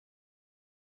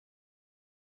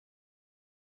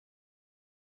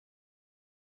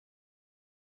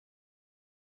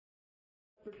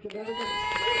And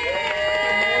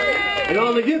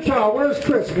on the guitar, where's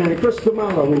Chris, man? Chris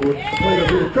DaMatto. We were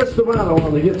playing with Chris DaMatto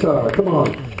on the guitar. Come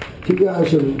on. Two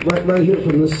guys are right here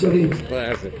from this city.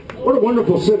 Classic. What a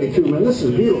wonderful city, too, man. This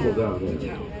is beautiful down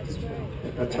here.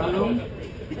 A town?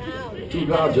 Too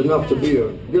large enough to be a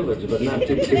village, but not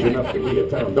too big enough to be a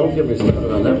town. Don't get me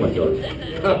started on that, my George.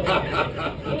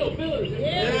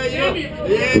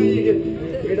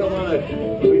 We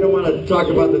don't want to talk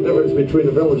about the difference between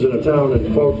a village and a town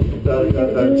and quote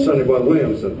Sonny Boy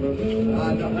Williamson.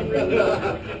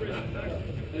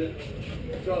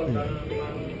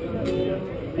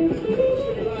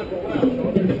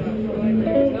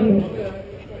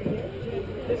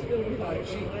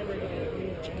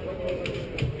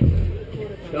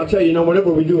 I'll tell you,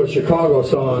 whenever we do a Chicago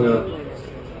song,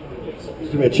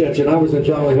 gives me a chance. And I was in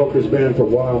Jolly Hooker's band for a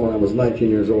while when I was 19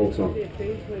 years old, so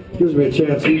gives me a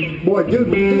chance. Boy, dude,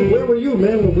 where were you,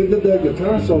 man, when we did that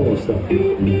guitar solo stuff?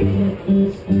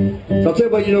 So I'll tell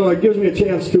you about, it gives me a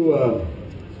chance to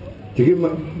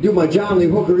do my John Lee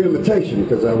Hooker imitation,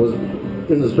 because I was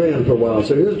in this band for a while.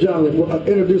 So here's John Lee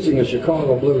introducing a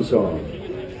Chicago blues song.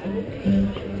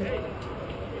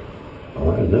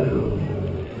 All right, now.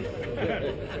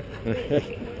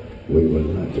 We would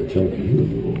like to take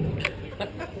you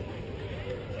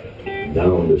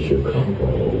down to Chicago,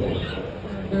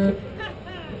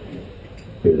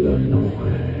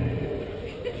 Illinois.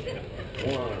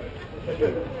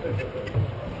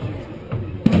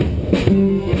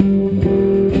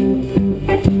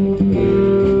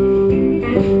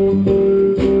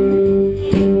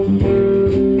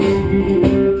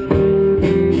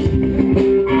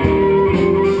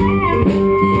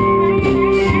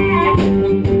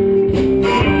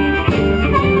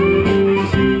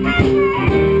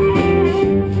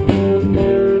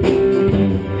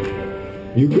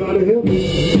 You gotta help me.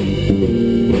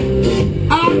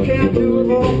 I can't do it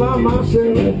all by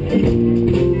myself.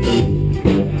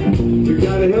 You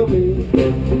gotta help me.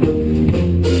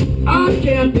 I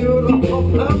can't do it all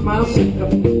by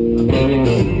myself.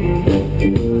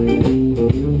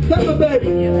 Tell me, baby,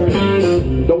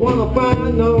 don't wanna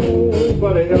find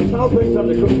nobody else. I'll bring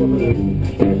something to cook for me.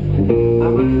 I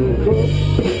might cook.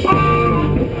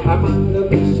 I might have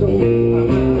been so. I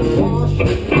might wash.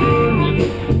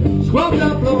 Scrub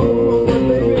that floor,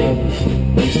 baby.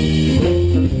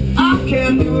 I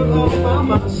can't do it all by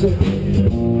myself.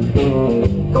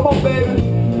 Come on, baby.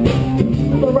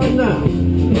 Do it right now.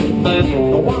 I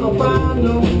wanna find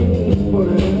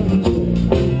nobody else.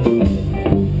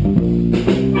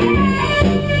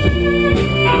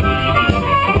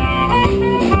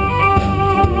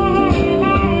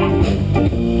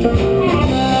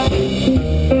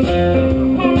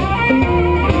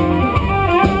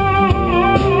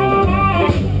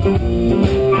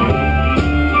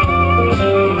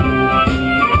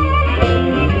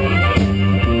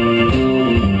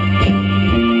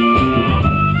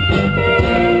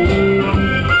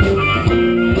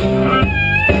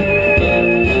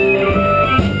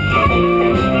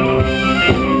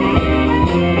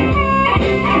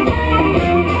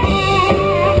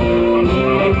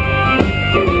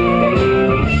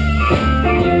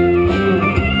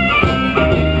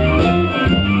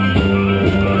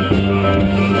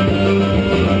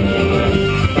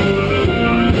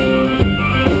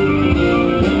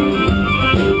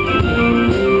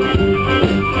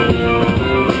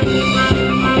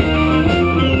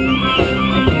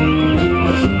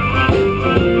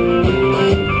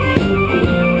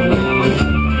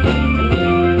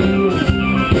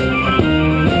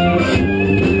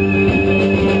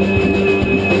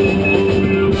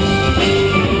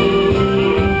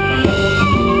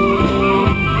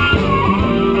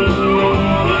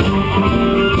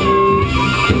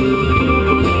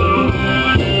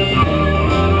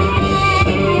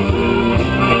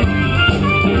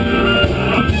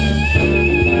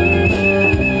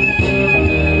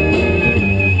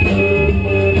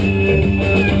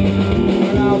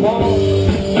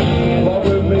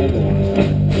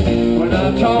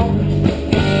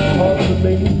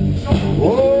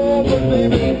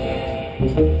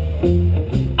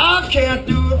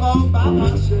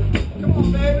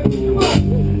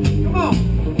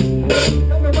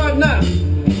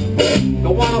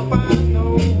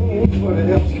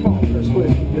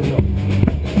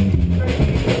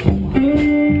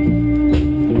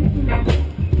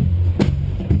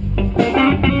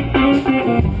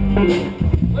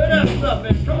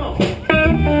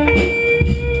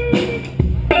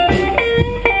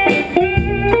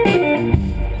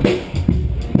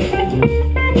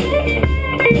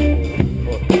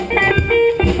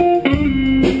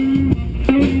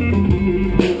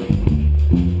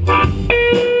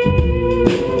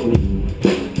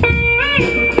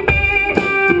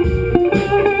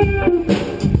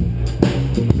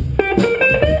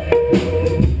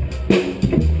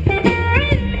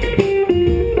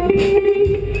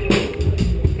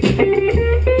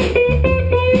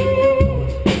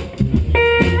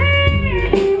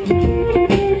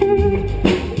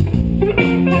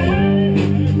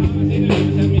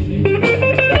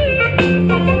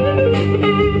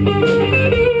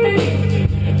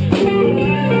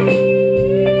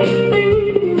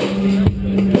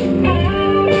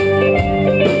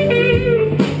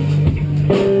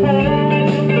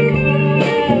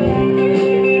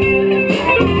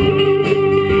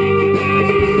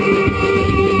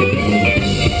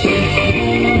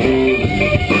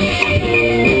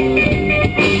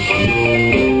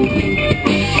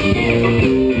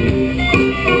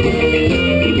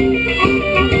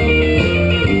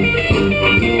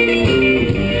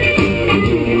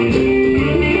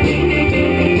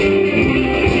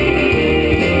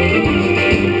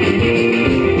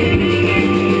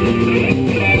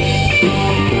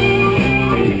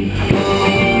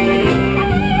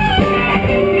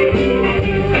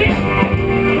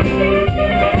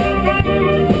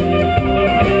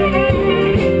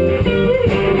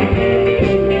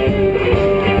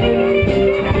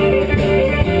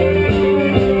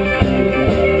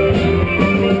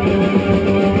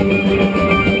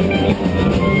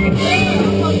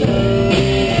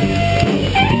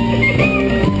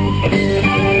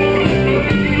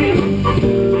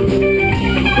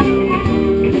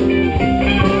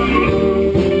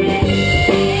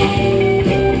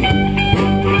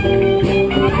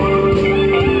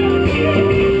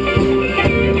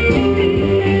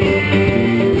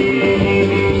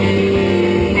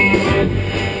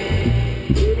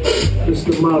 This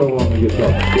DaMatto on the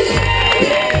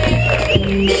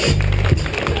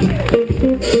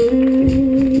guitar.